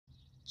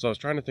So I was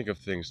trying to think of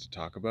things to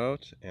talk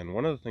about, and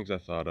one of the things I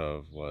thought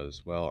of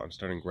was, well, I'm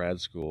starting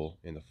grad school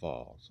in the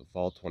fall. So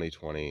fall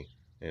 2020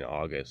 in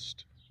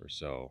August or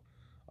so,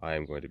 I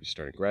am going to be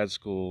starting grad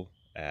school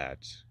at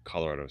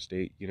Colorado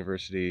State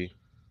University,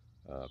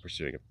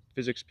 pursuing a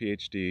physics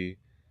PhD.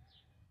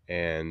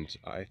 And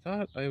I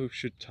thought I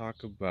should talk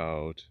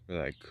about, or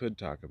that I could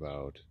talk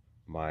about,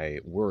 my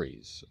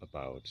worries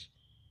about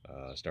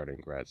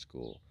starting grad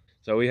school.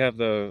 So we have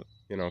the,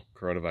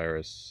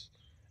 coronavirus,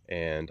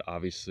 and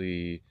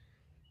obviously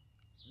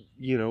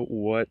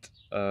what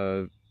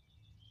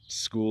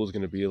school is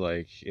going to be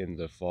like in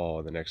the fall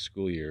and the next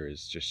school year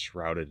is just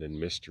shrouded in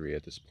mystery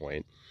at this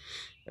point.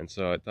 And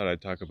so I thought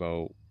I'd talk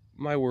about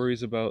my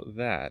worries about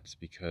that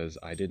because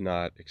I did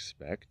not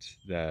expect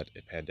that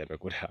a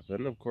pandemic would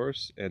happen, of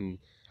course, and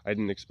I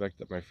didn't expect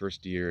that my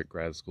first year at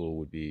grad school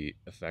would be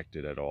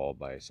affected at all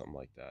by something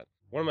like that.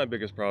 One of my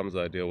biggest problems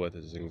that I deal with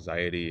is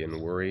anxiety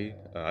and worry.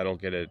 I don't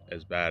get it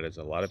as bad as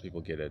a lot of people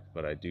get it,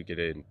 but I do get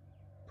it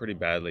pretty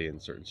badly in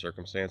certain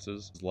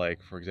circumstances.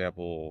 Like, for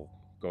example,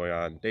 going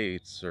on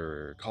dates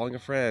or calling a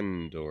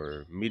friend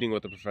or meeting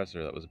with a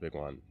professor. That was a big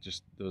one.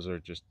 Just those are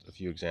just a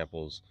few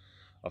examples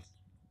of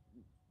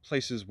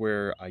places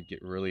where I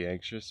get really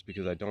anxious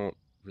because I don't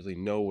really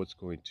know what's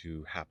going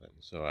to happen.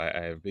 So I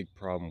have a big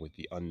problem with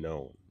the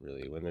unknown,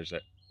 really. When there's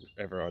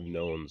ever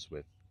unknowns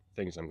with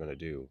things I'm going to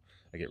do,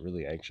 I get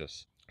really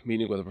anxious.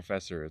 Meeting with a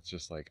professor, it's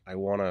just like I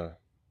want to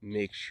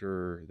make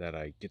sure that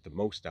I get the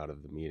most out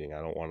of the meeting.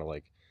 I don't want to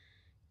like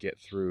get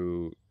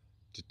through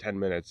to 10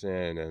 minutes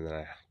in and then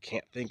I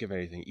can't think of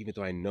anything, even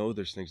though I know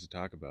there's things to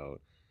talk about.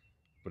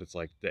 But it's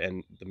like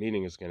the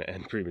meeting is going to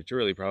end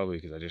prematurely, probably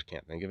because I just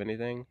can't think of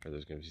anything, or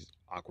there's going to be these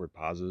awkward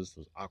pauses.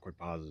 Those awkward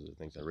pauses are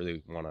things I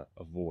really want to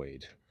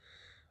avoid.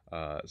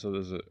 So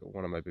this is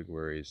one of my big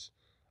worries.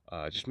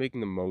 Just making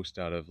the most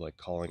out of like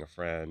calling a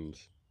friend,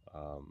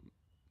 um,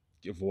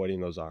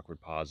 avoiding those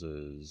awkward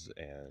pauses,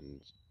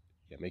 and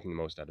yeah, making the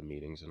most out of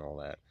meetings and all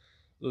that.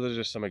 Those are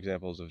just some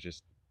examples of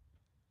just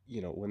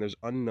when there's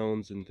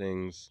unknowns and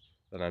things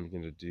that I'm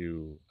going to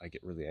do, I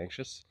get really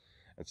anxious.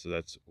 And so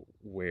that's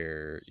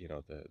where,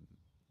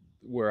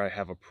 where I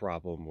have a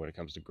problem when it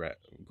comes to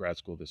grad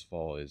school this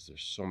fall is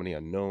there's so many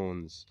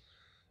unknowns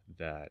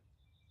that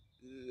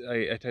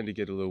I tend to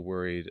get a little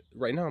worried.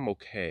 Right now I'm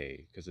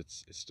okay because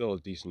it's still a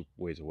decent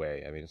ways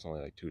away. I mean, it's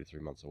only like 2 to 3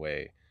 months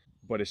away,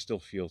 but it still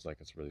feels like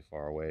it's really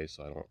far away.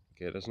 So I don't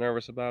get as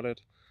nervous about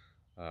it.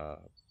 Uh,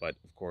 but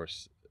of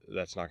course,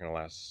 that's not going to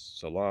last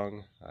so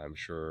long. I'm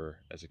sure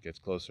as it gets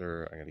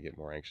closer, I'm going to get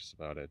more anxious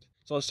about it.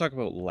 So let's talk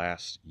about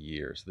last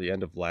year. So the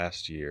end of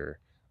last year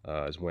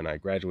is when I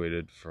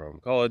graduated from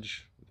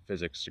college with a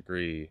physics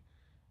degree.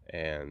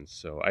 And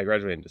so I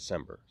graduated in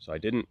December. So I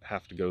didn't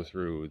have to go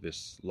through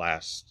this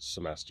last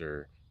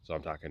semester. So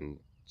I'm talking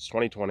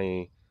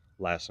 2020,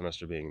 last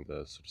semester being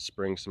the sort of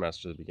spring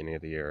semester, the beginning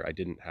of the year. I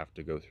didn't have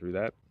to go through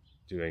that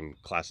doing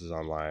classes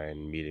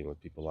online, meeting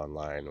with people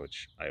online,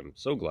 which I'm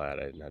so glad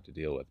I didn't have to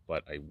deal with.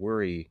 But I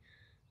worry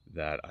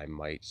that I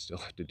might still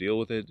have to deal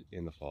with it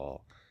in the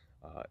fall,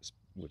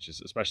 which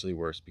is especially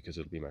worse because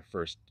it'll be my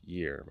first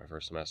year, my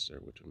first semester,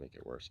 which would make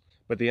it worse.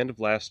 But the end of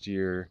last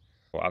year,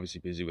 well,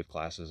 obviously busy with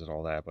classes and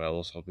all that, but I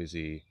was also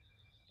busy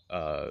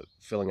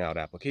filling out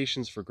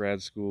applications for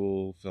grad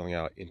school, filling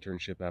out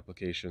internship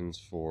applications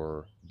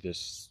for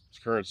this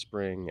current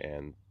spring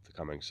and the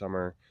coming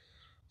summer.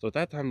 So at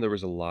that time, there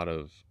was a lot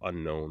of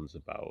unknowns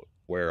about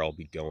where I'll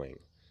be going,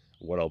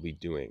 what I'll be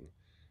doing.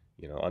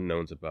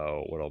 Unknowns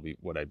about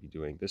what I'd be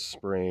doing this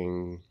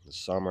spring, the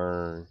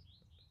summer,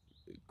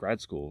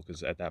 grad school.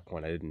 Because at that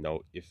point, I didn't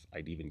know if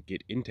I'd even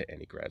get into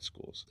any grad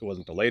schools. It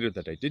wasn't until later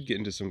that I did get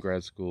into some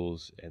grad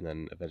schools, and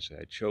then eventually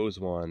I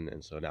chose one,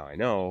 and so now I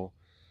know.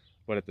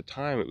 But at the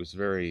time,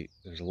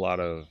 there's a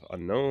lot of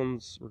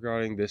unknowns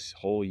regarding this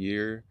whole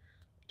year.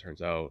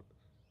 Turns out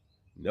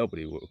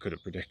nobody could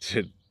have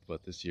predicted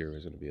what this year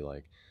was going to be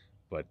like.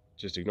 But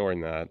just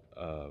ignoring that,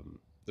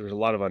 there was a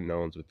lot of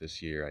unknowns with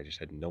this year. I just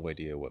had no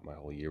idea what my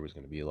whole year was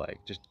going to be like,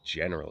 just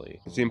generally.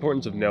 It's the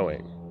importance of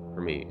knowing for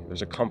me.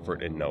 There's a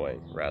comfort in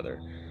knowing, rather,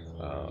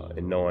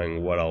 in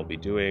knowing what I'll be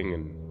doing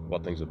and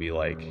what things will be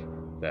like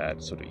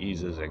that sort of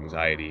eases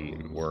anxiety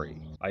and worry.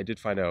 I did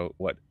find out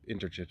what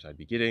internships I'd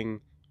be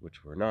getting,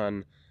 which were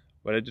none,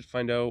 but I did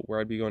find out where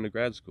I'd be going to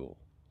grad school,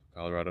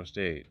 Colorado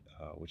State,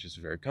 which is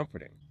very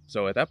comforting.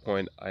 So at that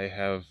point, I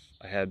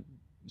had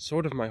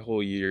sort of my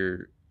whole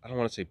year. I don't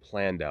want to say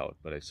planned out,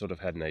 but I sort of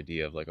had an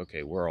idea of like,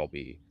 okay, where I'll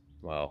be.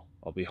 Well,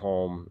 I'll be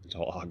home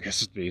until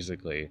August,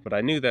 basically. But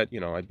I knew that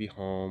I'd be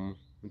home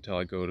until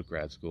I go to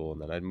grad school,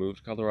 and then I'd move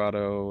to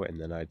Colorado,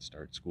 and then I'd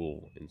start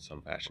school in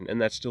some fashion.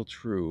 And that's still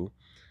true,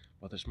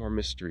 but there's more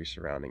mystery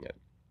surrounding it.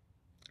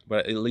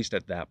 But at least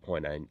at that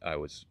point, I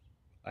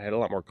had a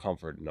lot more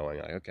comfort in knowing,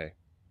 like, okay,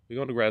 we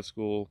go to grad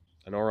school.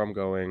 I know where I'm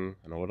going.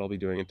 I know what I'll be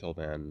doing until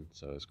then.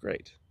 So it's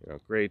great.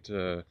 Great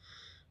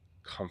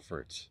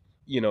comfort.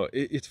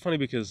 It's funny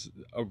because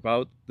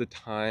about the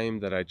time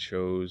that I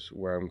chose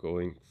where I'm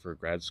going for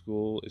grad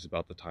school is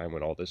about the time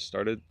when all this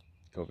started,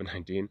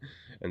 COVID-19.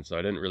 And so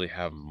I didn't really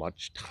have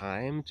much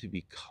time to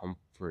be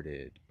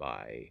comforted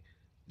by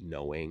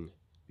knowing,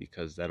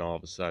 because then all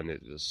of a sudden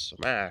it just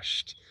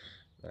smashed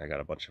and I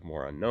got a bunch of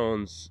more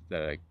unknowns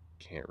that I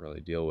can't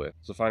really deal with.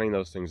 So finding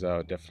those things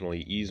out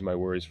definitely eased my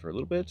worries for a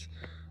little bit.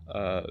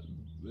 Uh,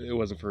 it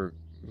wasn't for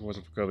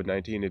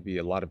COVID-19, it'd be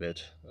a lot of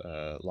it,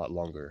 a lot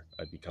longer.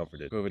 I'd be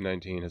comforted.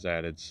 COVID-19 has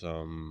added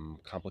some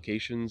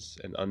complications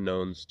and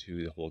unknowns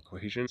to the whole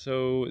equation,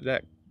 so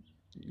that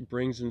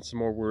brings in some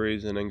more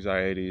worries and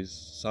anxieties.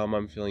 Some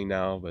I'm feeling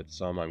now, but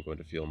some I'm going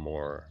to feel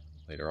more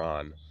later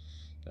on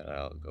that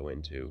I'll go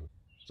into.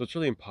 So it's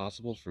really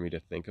impossible for me to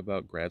think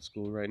about grad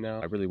school right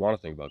now. I really want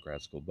to think about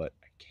grad school, but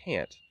I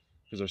can't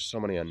because there's so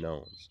many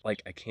unknowns.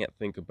 Like, I can't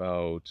think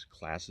about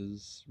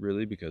classes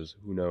really, because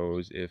who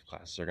knows if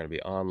classes are going to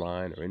be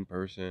online or in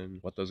person,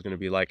 what those are going to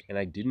be like. And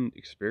I didn't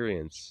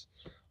experience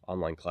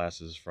online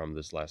classes from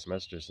this last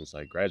semester since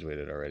I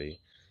graduated already.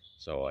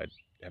 So I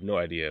have no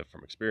idea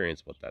from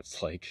experience what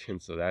that's like.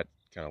 And so that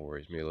kind of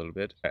worries me a little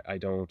bit. I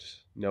don't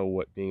know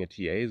what being a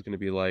TA is going to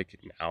be like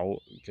now,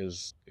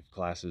 because if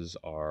classes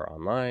are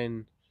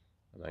online,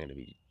 am I going to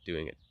be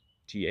doing a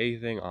TA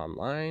thing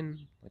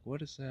online? Like,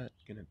 what is that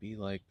going to be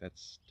like?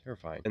 That's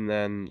terrifying. And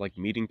then, like,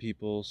 meeting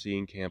people,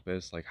 seeing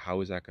campus, like,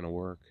 how is that going to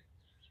work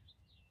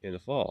in the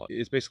fall?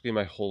 It's basically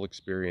my whole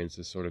experience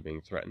is sort of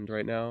being threatened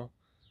right now,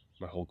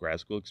 my whole grad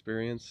school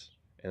experience.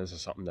 And this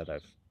is something that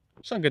I've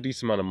sunk a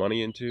decent amount of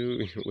money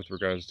into with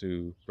regards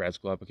to grad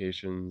school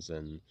applications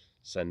and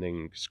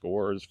sending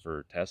scores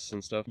for tests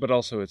and stuff. But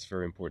also, it's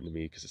very important to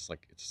me because it's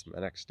like, it's my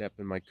next step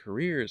in my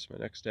career, it's my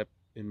next step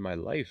in my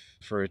life.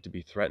 For it to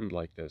be threatened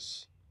like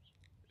this,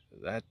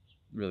 that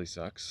really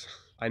sucks.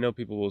 I know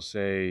people will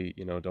say,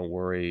 don't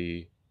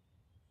worry,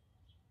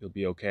 you'll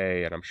be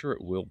okay, and I'm sure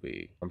it will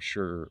be. I'm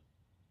sure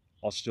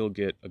I'll still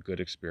get a good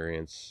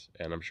experience,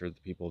 and I'm sure the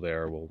people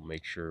there will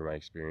make sure my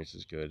experience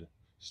is good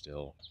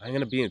still. I'm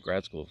going to be in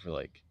grad school for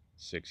like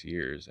 6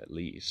 years at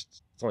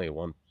least. It's only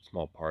one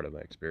small part of my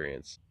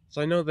experience.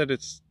 So I know that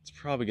it's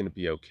probably going to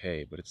be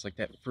okay, but it's like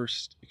that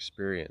first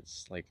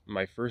experience. Like,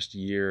 my first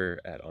year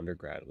at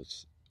undergrad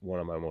was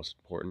one of my most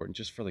important,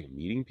 just for like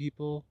meeting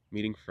people,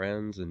 meeting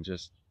friends, and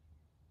just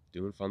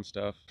doing fun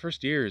stuff.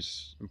 First year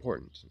is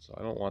important, and so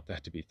I don't want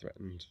that to be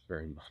threatened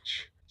very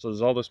much. So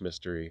there's all this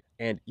mystery,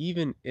 and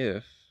even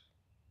if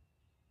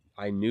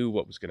I knew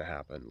what was going to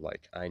happen,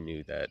 like, I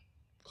knew that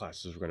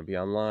classes were going to be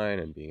online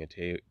and being a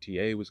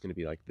TA was going to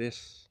be like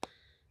this,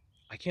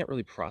 I can't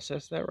really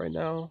process that right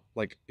now.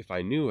 Like, if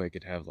I knew, I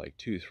could have like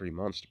 2-3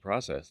 months to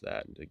process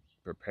that and to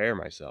prepare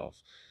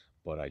myself,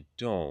 but I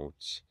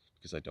don't,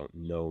 because I don't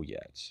know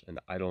yet, and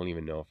I don't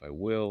even know if I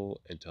will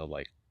until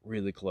like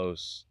really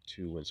close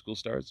to when school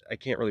starts. I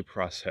can't really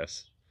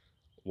process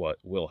what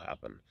will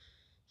happen,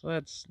 so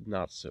that's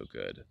not so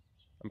good.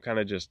 I'm kind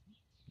of just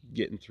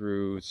getting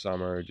through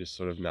summer, just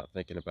sort of not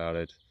thinking about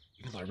it,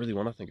 even though I really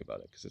want to think about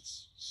it because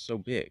it's so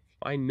big.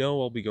 I know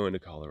I'll be going to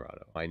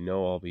Colorado. I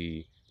know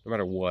no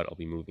matter what, I'll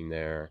be moving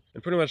there.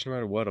 And pretty much no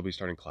matter what, I'll be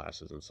starting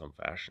classes in some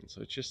fashion.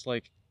 So it's just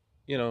like,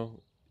 you know,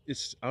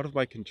 it's out of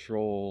my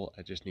control.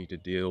 I just need to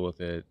deal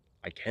with it.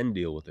 I can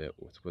deal with it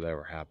with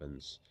whatever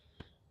happens.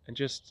 And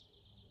just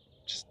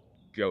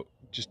go,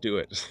 just do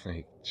it.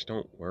 Like, just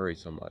don't worry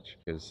so much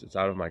because it's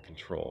out of my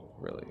control,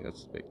 really.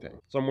 That's the big thing.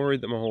 So I'm worried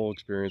that my whole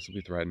experience will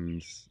be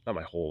threatened. Not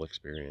my whole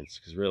experience,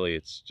 because really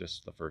it's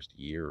just the first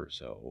year or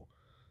so,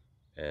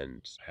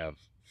 and have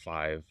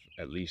 5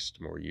 at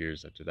least more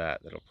years after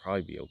that that'll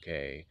probably be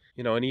okay.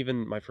 And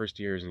even my first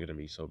year isn't going to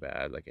be so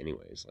bad, like,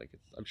 anyways. Like,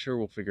 I'm sure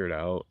we'll figure it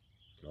out,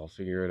 and I'll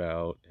figure it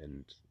out,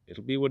 and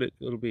it'll be what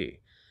it'll be.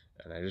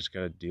 And I just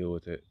got to deal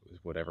with it,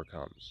 with whatever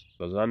comes.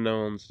 Those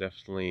unknowns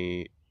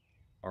definitely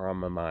are on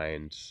my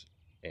mind,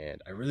 and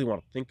I really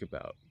want to think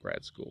about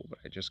grad school, but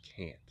I just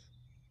can't.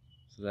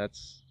 So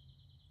that's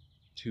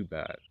too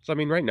bad. So I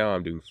mean, right now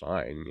I'm doing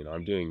fine.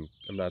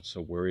 I'm not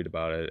so worried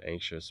about it,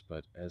 anxious.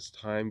 But as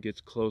time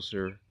gets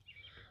closer,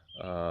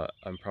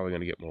 I'm probably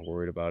gonna get more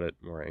worried about it,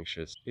 more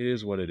anxious. It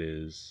is what it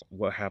is.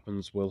 What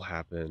happens will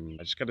happen.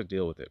 I just got to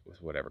deal with it,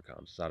 with whatever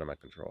comes. It's out of my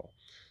control.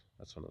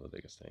 That's one of the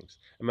biggest things.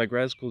 And my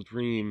grad school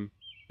dream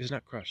is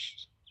not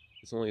crushed.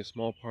 It's only a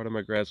small part of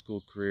my grad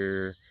school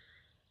career,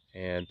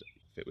 and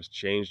if it was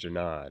changed or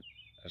not,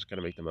 I just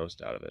gotta make the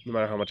most out of it. No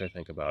matter how much I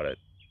think about it,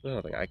 there's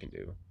nothing I can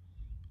do.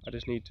 I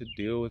just need to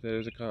deal with it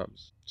as it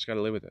comes. Just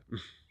gotta live with it.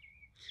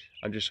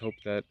 I just hope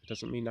that it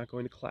doesn't mean not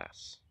going to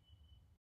class.